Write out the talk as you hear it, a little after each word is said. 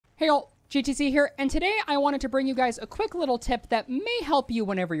Hey all, JTC here, and today I wanted to bring you guys a quick little tip that may help you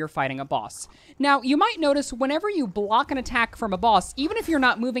whenever you're fighting a boss. Now, you might notice whenever you block an attack from a boss, even if you're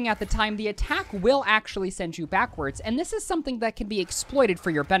not moving at the time, the attack will actually send you backwards, and this is something that can be exploited for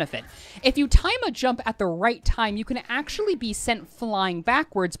your benefit. If you time a jump at the right time, you can actually be sent flying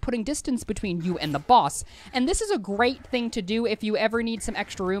backwards, putting distance between you and the boss. And this is a great thing to do if you ever need some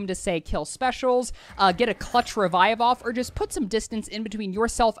extra room to, say, kill specials, get a clutch revive off, or just put some distance in between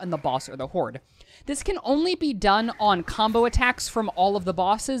yourself and the boss or the horde. This can only be done on combo attacks from all of the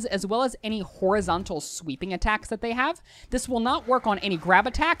bosses, as well as any horizontal sweeping attacks that they have. This will not work on any grab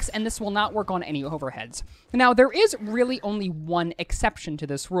attacks, and this will not work on any overheads. Now, there is really only one exception to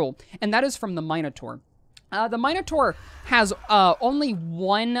this rule, and that is from the Minotaur. The Minotaur has only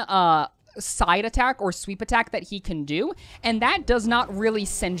one side attack or sweep attack that he can do, and that does not really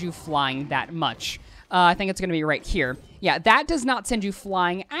send you flying that much. I think it's going to be right here. Yeah, that does not send you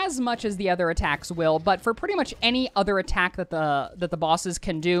flying as much as the other attacks will, but for pretty much any other attack that the bosses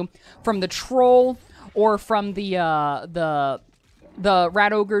can do, from the troll or from the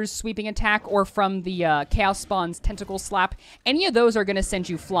Rat Ogre's sweeping attack, or from the Chaos Spawn's tentacle slap, any of those are going to send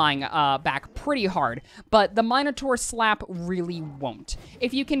you flying back pretty hard, but the Minotaur slap really won't.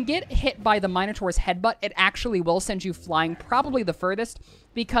 If you can get hit by the Minotaur's headbutt, it actually will send you flying probably the furthest,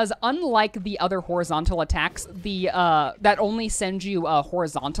 because unlike the other horizontal attacks, that only send you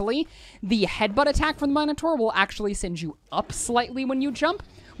horizontally, the headbutt attack from the Minotaur will actually send you up slightly when you jump,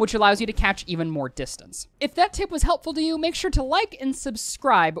 which allows you to catch even more distance. If that tip was helpful to you, make sure to like and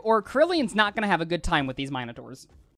subscribe, or Carillion's not going to have a good time with these Minotaurs.